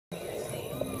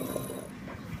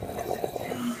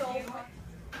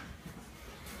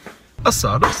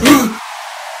Asadas.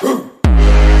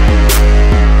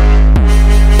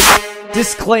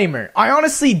 Disclaimer, I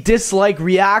honestly dislike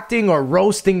reacting or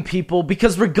roasting people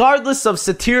because regardless of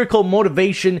satirical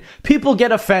motivation, people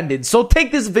get offended. So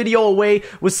take this video away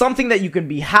with something that you can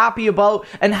be happy about,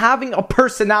 and having a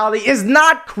personality is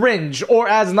not cringe, or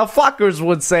as the fuckers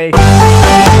would say,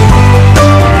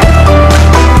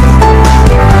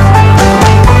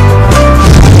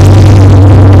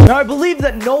 now, I believe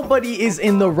that nobody is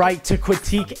in the right to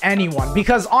critique anyone,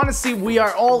 because honestly, we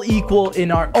are all equal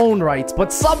in our own rights,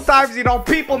 but sometimes, you know,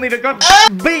 people need a good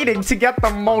beating to get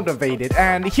them motivated,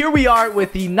 and here we are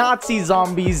with the Nazi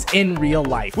zombies in real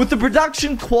life. With the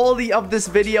production quality of this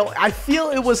video, I feel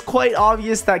it was quite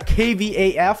obvious that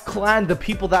KVAF Clan, the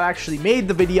people that actually made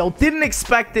the video, didn't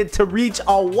expect it to reach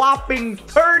a whopping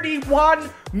 31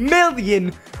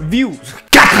 million views.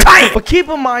 But keep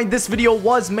in mind, this video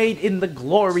was made in the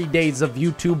glory days of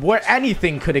YouTube, where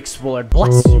anything could explode.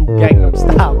 Bless you, Gangnam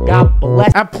Style. God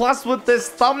bless. And plus, with this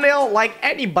thumbnail, like,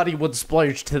 anybody would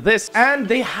splurge to this. And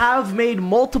they have made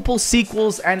multiple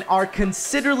sequels and are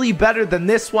considerably better than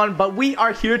this one, but we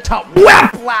are here to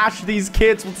whiplash these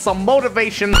kids with some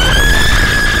motivation.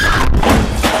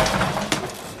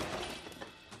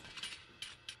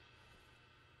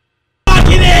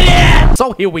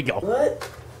 So here we go. What?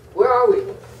 Where are we?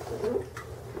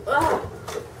 Ah.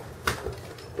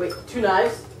 Wait, 2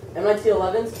 knives, MIT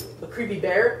 11s, a creepy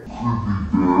bear.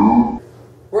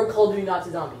 We're in Call of Duty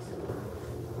Nazi Zombies.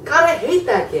 God, I hate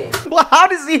that game. Well, how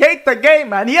does he hate the game,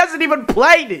 man? He hasn't even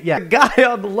played it yet. The guy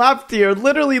on the left here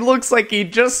literally looks like he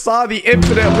just saw the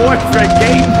Infinite Warfare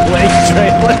gameplay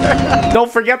trailer.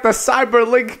 Don't forget the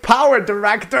Cyberlink Power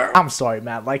Director. I'm sorry,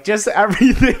 man. Like, just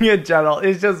everything in general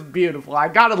is just beautiful. I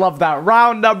gotta love that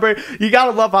round number. You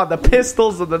gotta love how the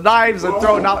pistols and the knives are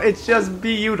thrown out. It's just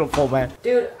beautiful, man.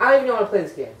 Dude, I don't even know how to play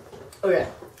this game. Okay,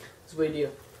 this is what you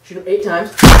do. Shoot him 8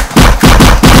 times.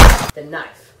 Then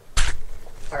knife.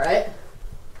 Alright?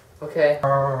 Okay.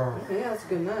 Okay, yeah, that's a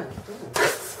good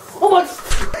knife. Oh my!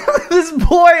 This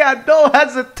boy had no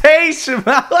hesitation,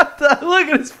 man. What the? Look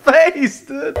at his face,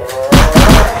 dude.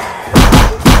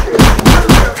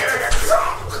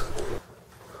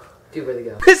 Dude, where'd they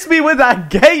go? Piss me with that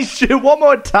gay shit one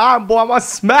more time, boy. I'm gonna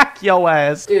smack your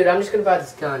ass. Dude, I'm just gonna buy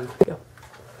this gun.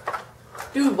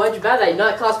 Dude, why'd you buy that? You know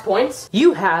that cost points?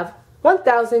 You have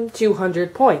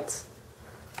 1,200 points.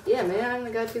 Yeah, man,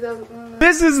 I got 2,000.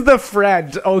 This is the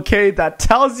friend, okay, that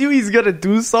tells you he's gonna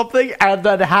do something and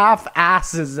then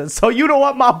half-asses it. So you know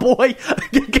what, my boy?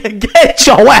 Get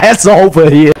your ass over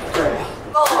here.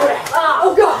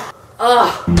 Oh god!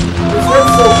 This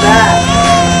hurts so bad.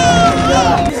 Oh my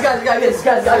god. These guys gotta get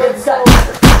this guy.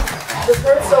 This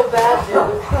hurts so bad,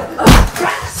 dude.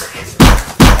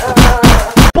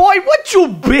 Boy, what you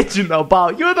bitching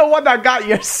about? You're the one that got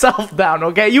yourself down,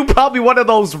 okay? You probably one of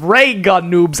those ray gun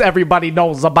noobs everybody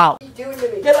knows about. What are you doing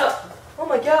to me? Get up! Oh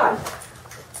my god!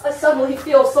 I suddenly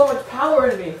feel so much power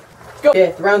in me. Let's go.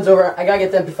 Okay, the round's over. I gotta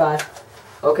get the MP5.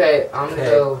 Okay, I'm gonna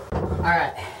go.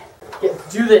 Alright.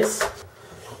 Do this.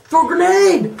 Throw a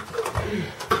grenade!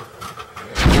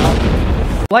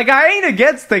 Like, I ain't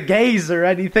against the gays or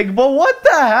anything, but what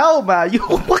the hell, man?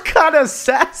 What kind of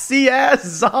sassy-ass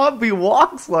zombie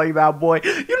walks like that, boy?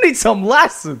 You need some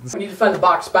lessons. We need to find the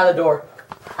box by the door.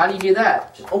 How do you do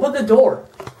that? Just open the door.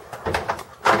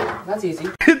 That's easy.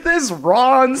 This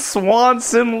Ron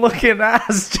Swanson looking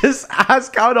ass just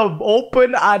ask how to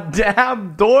open a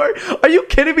damn door? Are you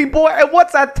kidding me, boy? And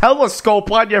what's that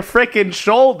telescope on your freaking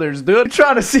shoulders, dude? You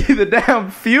trying to see the damn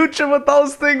future with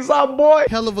those things on, boy?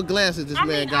 Hell of a glasses this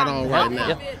man got on right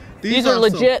now. These are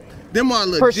legit. Them are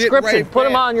legit. Prescription. Put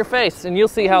them on your face, and you'll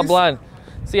see how blind.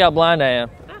 See how blind I am.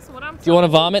 That's what I'm. Do you want to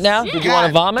vomit now? Did you want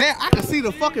to vomit? Man, I can see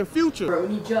the fucking future. Bro,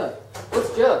 we need Jug.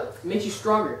 What's Jug? It makes you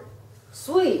stronger.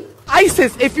 Sweet.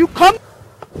 ISIS, if you come.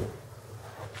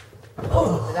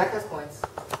 Oh, that costs points.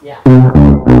 Yeah.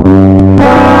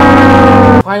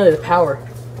 Finally, the power.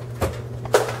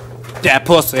 That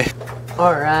pussy.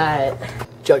 Alright.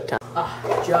 Jug time.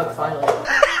 Ah, Jug, finally.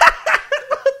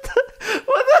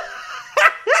 What the?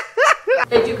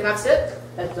 Hey, dude, can I have a sip?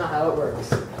 That's not how it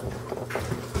works.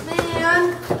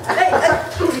 Man.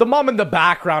 Hey. The mom in the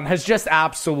background has just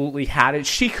absolutely had it.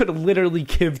 She could literally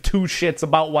give 2 shits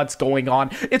about what's going on.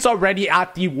 It's already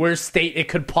at the worst state it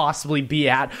could possibly be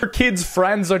at. Her kids'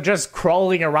 friends are just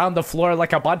crawling around the floor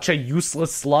like a bunch of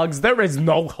useless slugs. There is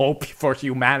no hope for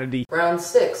humanity. Round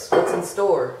 6. What's in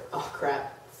store? Oh,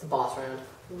 crap. It's the boss round.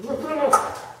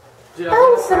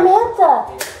 I'm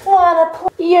Samantha. Wanna play?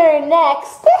 You're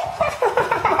next.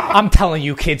 I'm telling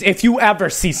you, kids, if you ever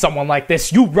see someone like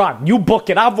this, you run, you book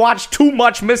it. I've watched too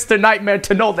much Mr. Nightmare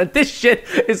to know that this shit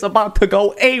is about to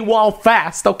go AWOL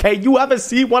fast, okay? You ever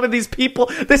see one of these people?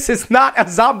 This is not a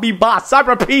zombie boss. I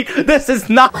repeat, this is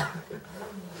not...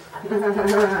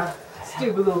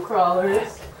 Stupid little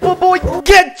crawlers. Well, boy,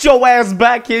 get your ass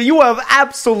back here. You have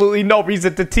absolutely no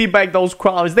reason to teabag those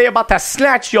crawlers. They about to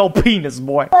snatch your penis,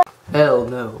 boy. Hell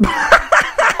no.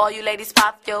 All you ladies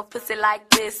pop your pussy like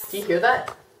this. Do you hear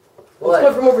that? What's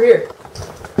coming from over here?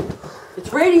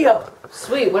 It's radio.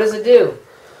 Sweet, what does it do?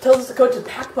 Tells us to go to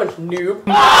Pack Punch, noob.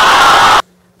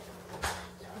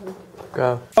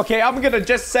 Go. Okay, I'm gonna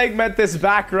just segment this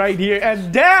back right here,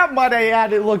 and damn my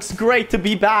ad, it looks great to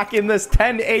be back in this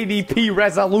 1080p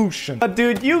resolution. But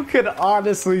dude, you could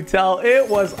honestly tell it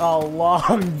was a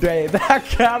long day. That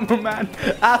cameraman,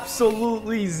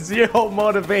 absolutely zero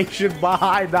motivation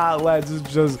behind that lens.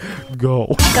 It's just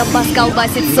go. Колбас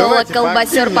колбасит соло,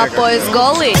 колбасер по пояс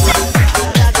голый.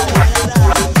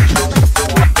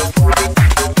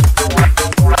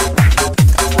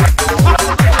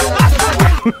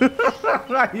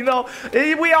 You know,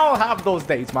 we all have those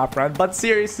days, my friend, but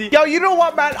seriously, yo, you know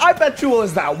what, man? I bet you it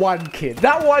was that one kid.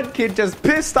 That one kid just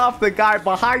pissed off the guy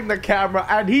behind the camera,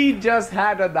 and he just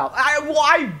had enough.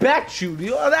 I bet you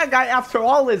know, that guy, after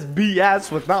all his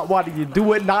BS with not wanting to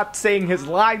do it, not saying his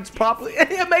lines properly,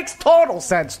 it makes total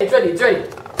sense. It's ready, it's ready.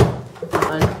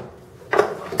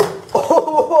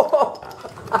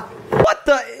 What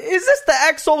the? Is this the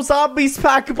Exo Zombies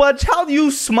Pack Punch? How you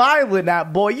smiling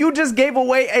at, boy? You just gave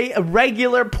away a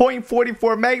regular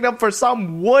 .44 Magnum for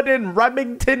some wooden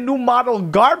Remington new model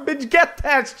garbage? Get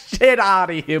that shit out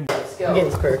of here. Let's go. Get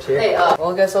these perks here. Hey,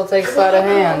 well, I guess I'll take sleight of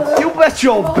hand. You bet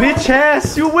your bitch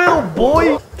ass you will,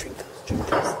 boy.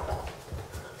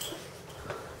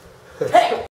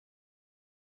 Hey!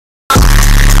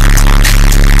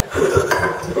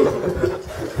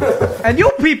 And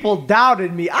you people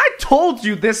doubted me. I told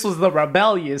you this was the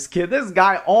rebellious kid. This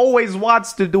guy always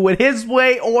wants to do it his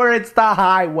way or it's the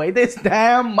highway. This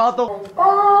damn mother...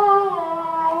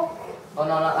 Oh no,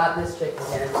 not this chick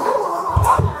again.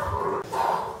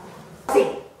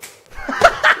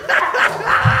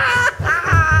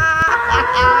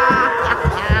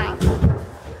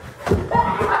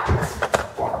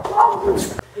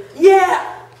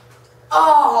 Yeah!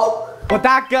 Oh! But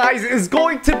that, guys, is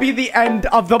going to be the end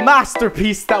of the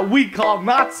masterpiece that we call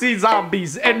Nazi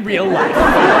Zombies in real life.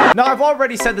 Now, I've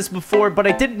already said this before, but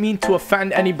I didn't mean to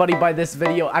offend anybody by this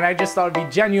video, and I just thought it'd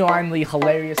be genuinely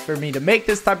hilarious for me to make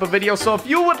this type of video. So if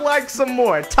you would like some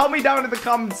more, tell me down in the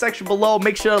comment section below.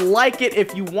 Make sure to like it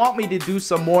if you want me to do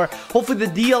some more. Hopefully, the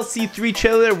DLC 3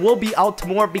 trailer will be out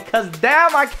tomorrow, because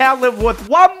damn, I can't live with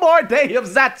one more day of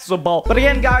Zetsubo. But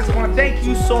again, guys, I want to thank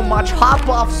you so much. Hop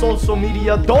off social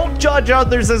media. Don't judge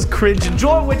others as cringe.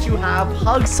 Enjoy what you have.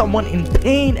 Hug someone in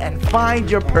pain and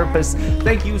find your purpose.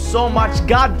 Thank you so much.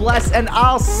 God bless, and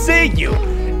I'll see you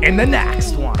in the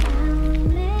next one.